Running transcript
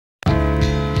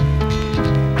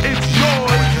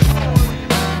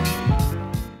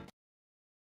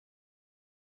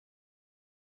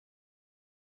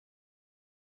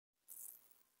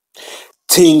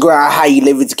Teen Grind, how you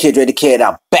live? It's a kid ready kid.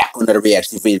 I'm back with another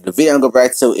reaction video. The video I'm going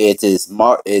back to it is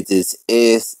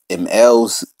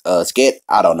SML's skit.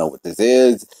 I don't know what this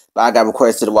is, but I got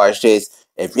requested to watch this.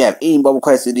 If you have any more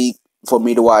requests for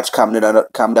me to watch, comment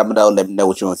down below. Let me know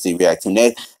what you want to see react to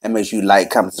next, and make sure you like,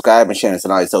 comment, subscribe, and share this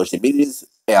on all your social medias.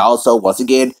 And also, once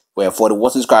again, we're at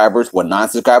 41 subscribers. We're 9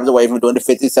 subscribers away from doing the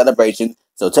 50th celebration.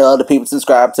 So tell other people to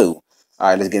subscribe too. All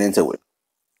right, let's get into it.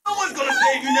 No one's gonna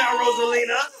save you now,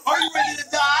 Rosalina. Are you ready to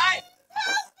die?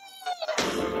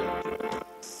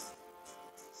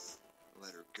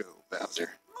 Let her go,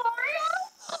 Bowser.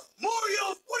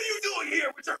 Mario, what are you doing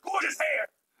here with your gorgeous hair?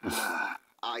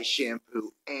 Eye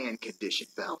shampoo and condition,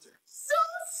 Bowser. So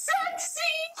sexy!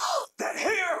 That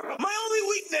hair, my only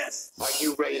weakness. Are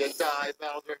you ready to die,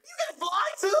 Bowser? You can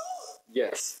fly too?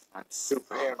 Yes, I'm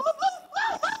super hairy.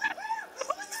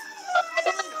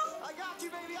 I got you,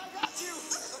 baby, I got you.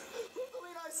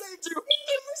 Rosalina, I saved you.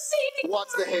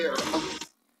 What's the hair?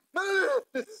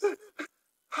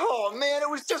 Oh man, it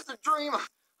was just a dream.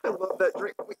 I love that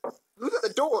dream. Wait, who's at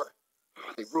the door?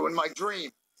 Oh, they ruined my dream.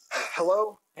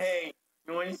 Hello? Hey,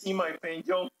 you want to see my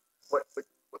pencil? What?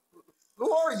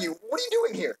 Who are you? What are you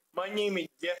doing here? My name is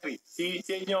Jeffy. See, it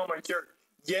says on my shirt.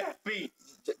 Jeffy.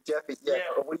 Jeffy, yeah.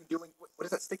 Yeah. What are you doing? What does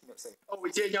that sticky note say? Oh,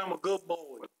 it says I'm a good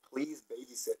boy. Please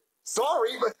babysit.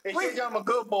 Sorry, but It please. says I'm a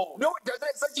good boy. No, it doesn't.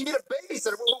 It says you need a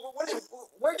babysitter.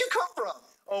 Where'd you come from?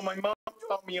 Oh, my mom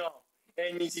dropped me off.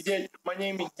 And she said, my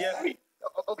name is Jeffy.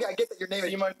 Okay, I get that your name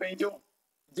See is. my pencil?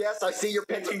 Yes, I see your It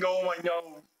pencil. can go on my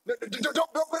nose. No,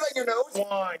 don't put that in your nose.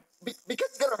 Why? Because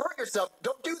it's gonna hurt yourself.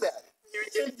 Don't do that. You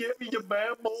said Jeffy's a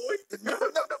bad boy? No,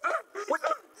 wait,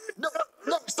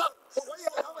 no, stop. Why do you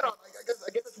have a helmet on? I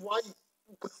guess that's why you.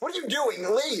 What are you doing?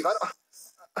 Leave. I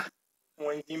don't.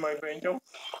 Want to see my pencil?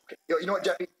 You know what,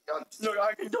 Jeffy? Look,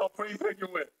 I can draw a pretty picture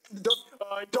with it.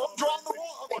 Don't draw on the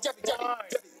wall. Okay, Jeffy. Why?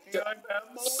 Am I a bad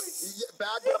boy? Yeah,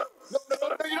 bad boy. No,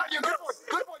 you're not. You're a good boy.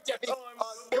 Good boy, Jeffy.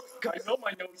 I know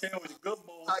my nose said it was a good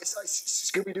boy.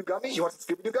 Scooby-Doo gummies? You want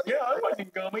some Scooby-Doo gummies? Yeah, I like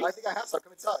them gummies. I think I have some.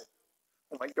 Come inside.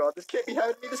 Oh my God, this can't be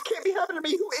happening to me. This can't be happening to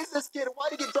me. Who is this kid? Why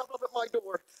did he get dropped off at my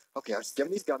door? Okay, I'll just give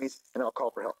him these gummies and then I'll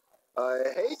call for help.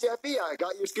 Hey Jeffy, I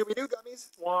got your Scooby-Doo gummies.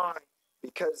 Why?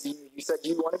 Because you said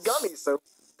you wanted gummies, so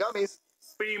gummies.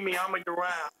 Feed me, I'm a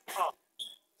giraffe. Oh,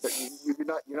 So you're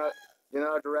not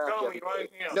a giraffe, gummy Jeffy. right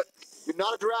here. No, you're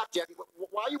not a giraffe, Jeffy.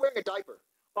 Why are you wearing a diaper?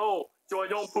 Oh, so I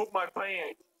don't poop my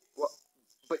pants. Well,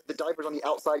 but the diaper's on the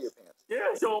outside of your pants.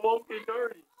 Yeah, so it won't get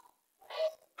dirty.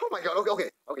 Oh my God.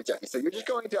 Okay, Jeffy. So you're just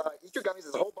going to eat your gummies.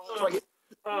 There's a whole box right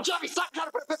here. Jeffy, stop trying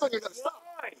to put a pencil on your nose. Stop.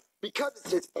 Why?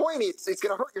 Because it's pointy. It's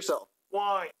gonna hurt yourself.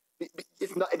 Why?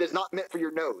 It's not. It is not meant for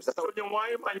your nose. That's So not, then why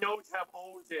does my nose have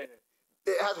holes in it?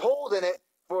 it has holes in it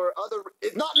for other.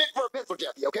 It's not meant for a pencil,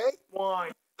 Jeffy. Okay? Why?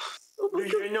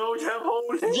 Does your nose have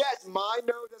holes in it? Yes, my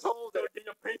nose has holes in So it. then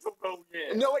the pencil goes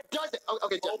in. No, it doesn't.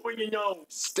 Okay, Jeffy. Open your nose.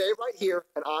 Stay right here,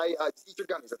 and I eat your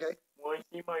gummies. Okay? Want to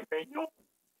see my pencil?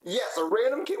 Yes, a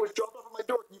random kid was dropped off at my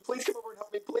door. Can you please come over and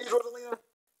help me, please, Rosalina?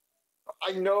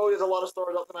 I know there's a lot of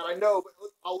stars out tonight. I know, but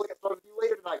I'll look at stars with you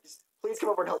later tonight. Just please come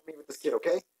over and help me with this kid,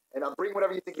 okay? And bring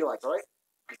whatever you think he likes, all right?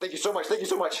 Thank you so much. Thank you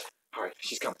so much. All right,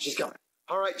 she's coming. She's coming.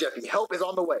 All right, Jeffy, help is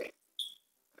on the way.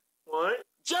 What?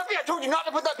 Jeffy, I told you not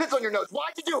to put that pencil on your nose.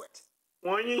 Why'd you do it?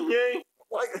 What did you say?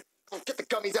 Why? Get the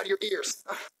gummies out of your ears.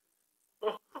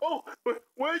 Oh,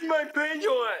 where's my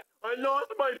pencil at? I lost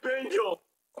my pencil.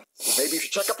 Maybe you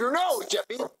should check up your nose,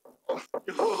 Jeffy.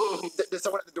 There's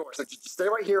someone at the door, so just stay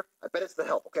right here. I bet it's the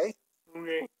help, okay?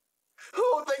 Okay.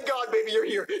 Oh, thank God, baby, you're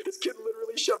here. This kid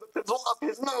literally shoved a pencil up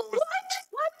his nose. What?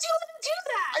 Why'd you let him do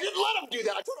that? I didn't let him do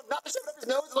that. I told him not to shove it up his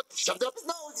nose. Look, he shoved it up his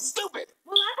nose. He's stupid.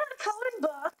 Well, I have a coloring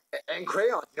book. And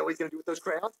crayons. You know what he's going to do with those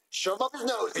crayons? Shove them up his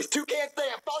nose. These two can't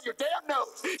stand. Follow your damn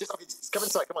nose. Just come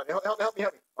inside. Come on. Help me.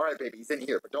 All right, baby. He's in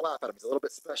here, but don't laugh at him. He's a little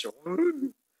bit special.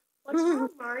 What's wrong,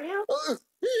 Mario?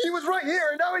 He was right here,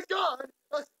 and now he's gone.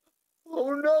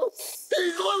 Oh, no.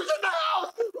 He's losing the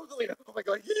house. Rosalina. Oh, my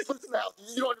God. He's losing the house.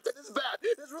 You don't understand. This is bad.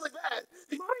 This is really bad.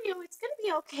 Mario, it's gonna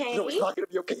be okay. No, it's not going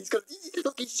to be okay.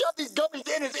 Look, he shoved these gummies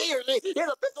in his ears. He has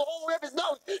a pencil all the way up his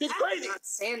nose. He's crazy. That's not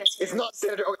sanitary. It's not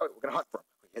sanitary. Okay, we're going to hunt for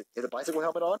him. He has a bicycle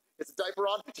helmet on. It's a diaper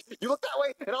on. You look that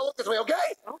way, and I'll look this way, okay?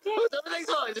 Okay. Everything's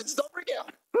fine. Just don't freak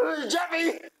out.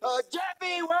 Jeffy!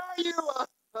 Jeffy, where are you?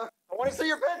 I want to see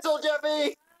your pencil,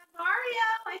 Jeffy. Mario,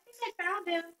 I think I found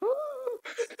him.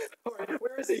 All right,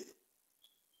 where is he?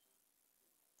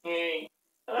 Hey,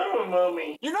 I'm a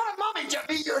mummy. You're not a mummy,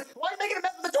 Jeffy. Why are you making a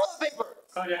mess with the toilet paper?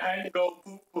 Cause I had to go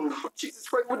poop poop. Jesus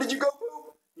Christ, when did you go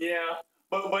poop? Yeah,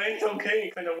 but it's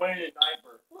okay because I'm wearing a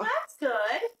diaper. Well, that's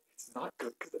good. It's not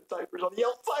good because the diapers on the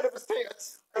outside of his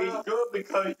pants. It's good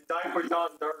because the diaper's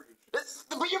not dirty.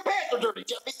 But your pants are dirty,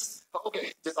 Jeffy.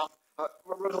 Okay, just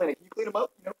Rosalina, can you clean them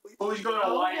up? Please. Who's gonna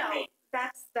Oh, wipe no. me?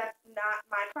 That's not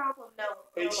my problem. No.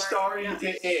 It's no, starting no.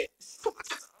 to itch.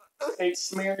 It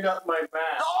smeared up my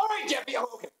back. All right, Jeffy. Oh,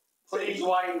 okay. Please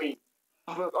wipe me.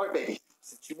 All right, baby.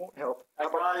 Since you won't help, I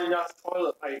got enough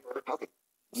toilet paper. okay.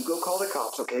 You go call the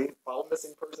cops, okay? File a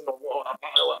missing person or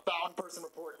a found person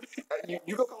report.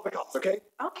 You go call the cops, okay?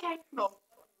 Okay. No.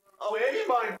 Where's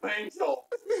my pencil?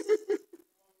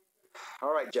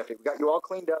 All right, Jeffy. We got you all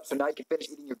cleaned up, so now you can finish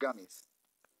eating your gummies.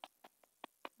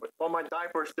 Well, my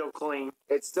diaper's still clean,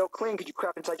 It's still clean because you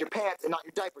crap inside your pants and not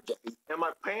your diaper, Jeffy. and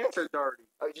my pants are dirty.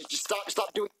 Just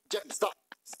stop doing, Jeffy. Stop,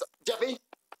 Jeffy.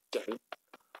 Jeffy.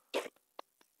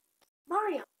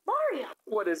 Mario.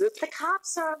 What is it? The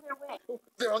cops are on their way.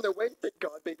 They're on their way. Thank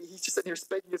God, baby. He's just sitting here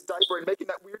spanking his diaper and making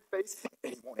that weird face,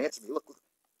 and he won't answer me. Look,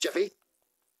 Jeffy.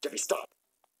 Jeffy, stop.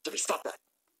 Jeffy, stop that.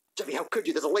 Jeffy, how could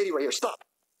you? There's a lady right here. Stop.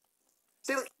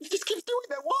 See, look, he just keeps doing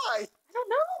that. Why? I don't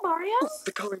know, Mario.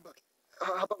 The coloring book.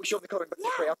 How about we show him the coloring book? Yeah.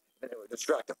 The crayon, and it will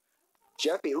distract him.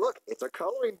 Jeffy, look, it's a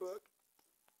coloring book.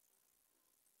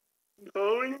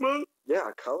 Coloring book? Yeah,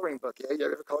 a coloring book. Yeah, you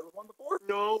ever colored with one before?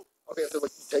 No. Okay, so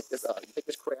like you take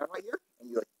this crayon right here, and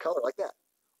you like color like that.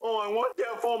 Oh, I want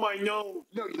that for my nose.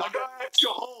 No, you're I not. got extra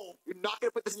hole. You're not gonna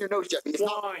put this in your nose, Jeffy. It's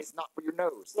not. Why? It's not for your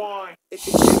nose. Why? It's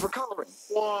used for coloring.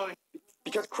 Why?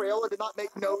 Because Crayola did not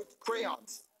make nose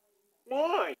crayons.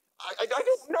 Why? I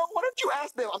don't know. Why don't you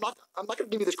ask them? I'm not gonna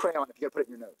give you this crayon if you gotta put it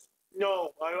in your nose. No,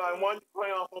 I want the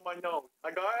crayon for my nose.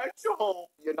 I got extra hole.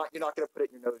 You're not gonna put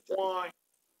it in your nose, Jeffy. Why?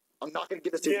 I'm not gonna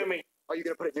give this to you. Jimmy. Are you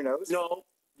gonna put it in your nose? No.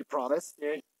 You promise?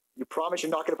 Yeah. You promise you're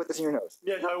not gonna put this in your nose?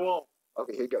 Yes, I won't.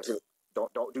 Okay, here you go. So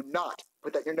do not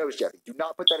put that in your nose, Jeffy. Do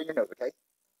not put that in your nose, okay?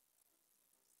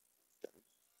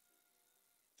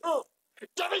 Oh,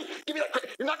 Jeffy, give me that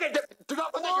crayon. You're not gonna do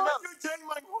not put that in your Why nose. you take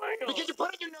my crayon? Because you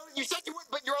put it in your nose. You said you would,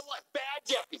 but you're a bad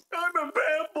Jeffy. I'm a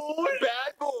bad boy.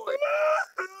 Bad boy.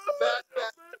 Bad.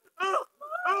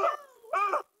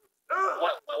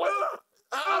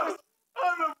 What?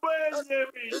 I'm a bad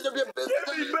Jeffy.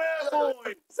 Jeffy, bad boy.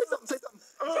 Say something.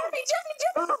 Jeffy,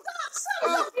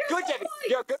 stop. You're Good, a Jeffy. boy.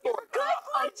 You're a good boy. Good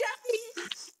boy, Jeffy.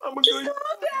 I'm a Just good,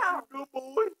 calm down. good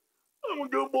boy. I'm a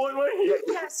good boy right here.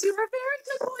 Yes, you're a very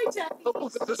good boy, Jeffy. Oh,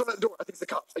 there's someone at the door. I think it's the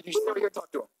cops. You should stay over here and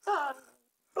talk to him.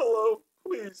 Hello.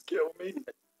 Please kill me.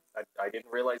 I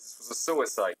didn't realize this was a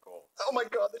suicide call. Oh my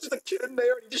God, there's just a kid in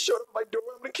there, and he just showed up at my door.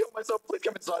 I'm gonna kill myself. Please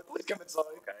come inside. Please come inside.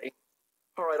 Okay.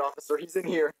 All right, officer, he's in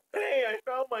here. Hey, I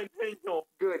found my pencil.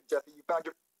 Good, Jeffy. You found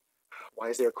your. Why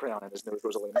is there a crayon in his nose,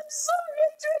 Rosalina? I'm sorry, I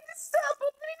tried to stop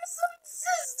him, but he was so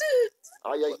insistent.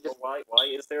 Oh yeah, you just, Why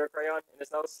is there a crayon in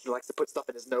his nose? he likes to put stuff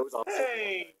in his nose, officer.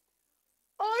 Hey,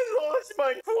 I lost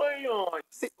my crayon.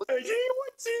 See, look, Has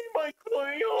anyone seen my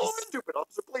crayon? he's stupid,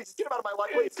 officer. Please, just get him out of my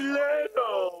life, please. It's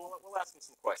Leno. We'll ask him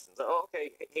some questions. Oh,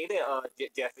 okay. Hey there,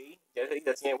 Jeffy. Jeffy,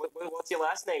 that's your name. What's your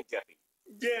last name, Jeffy?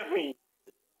 Jeffy.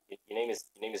 Your name is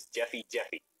Jeffy.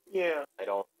 Yeah, I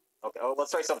don't. Okay. Oh,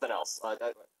 let's try something else.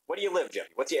 Where do you live, Jeffy?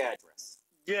 What's your address?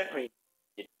 Jeffy.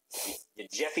 You're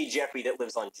Jeffy that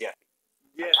lives on Jeffy.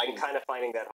 Yeah. I'm kind of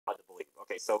finding that hard to believe.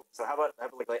 Okay, so how about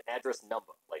like an address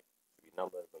number, like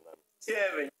number and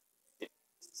then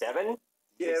 7.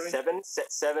 7?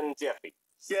 7 Jeffy.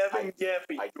 7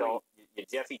 Jeffy. I don't. You're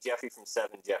Jeffy from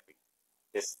 7 Jeffy.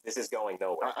 This is going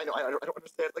nowhere. I know. I don't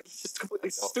understand. Like he's just completely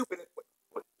stupid.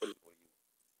 What are you?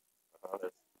 Okay.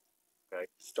 He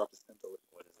just dropped his pencil.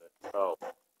 What is it? Oh.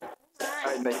 All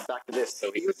right, man. Back to this.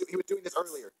 He was doing this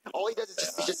earlier. All he does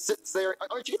is he just sits there.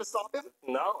 Aren't you gonna stop him?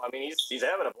 No, I mean he's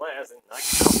having a blast, and I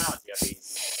can tell him out, Jeffy.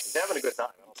 He's having a good time.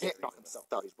 I don't He can't knock himself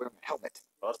out. He's wearing a helmet.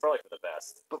 Well, that's probably for the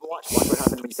best. But watch what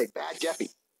happens when you say bad Jeffy.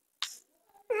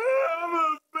 I'm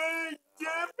a bad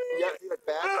Jeffy. Yeah, see like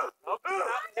bad. Oh,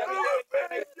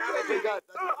 Okay, God.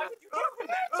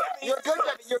 You're good,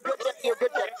 Jeffy. You're good, Jeffy. You're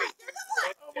good, Jeffy.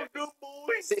 I'm a good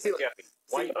boy. See, Jeffy,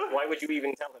 why would you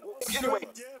even tell him? Anyway,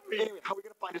 how are we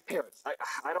gonna find his parents?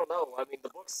 I don't know. I mean, the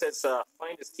book says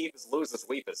find his keepers, lose his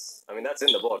weepers. I mean, that's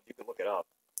in the book. You can look it up.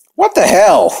 What the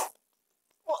hell?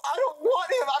 Well, I don't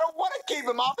want him. I don't want to keep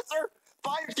him, officer.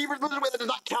 Find his keepers, losing weight. That does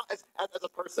not count as a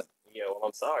person. Yeah, well,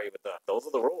 I'm sorry, but those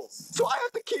are the rules. So I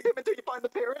have to keep him until you find the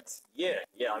parents. Yeah.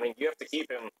 I mean, you have to keep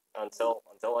him until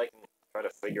I can try to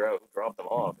figure out who dropped him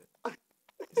off.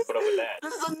 Just put up with that.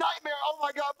 This is a nightmare. Oh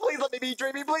my God! Please let me be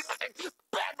dreaming. Please,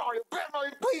 bad Mario,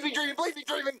 please be dreaming. Please be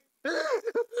dreaming.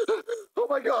 Oh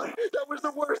my God, that was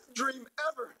the worst dream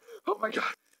ever. Oh my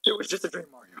God, it was just a dream,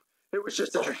 Mario. It was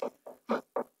just a dream.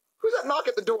 Who's that knock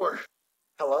at the door?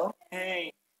 Hello?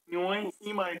 Hey, you want to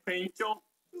see my pencil?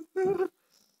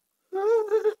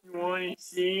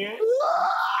 see it?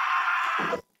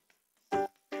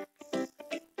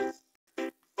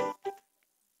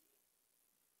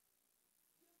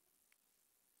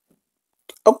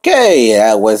 Okay,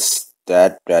 that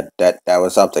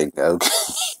was something. Okay.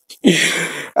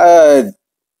 uh,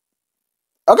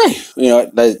 okay,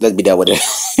 let's be done with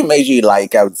it. Make sure you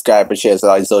like, subscribe, and share on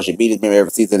all your social media. Remember,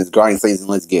 every season is growing season.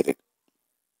 Let's get it.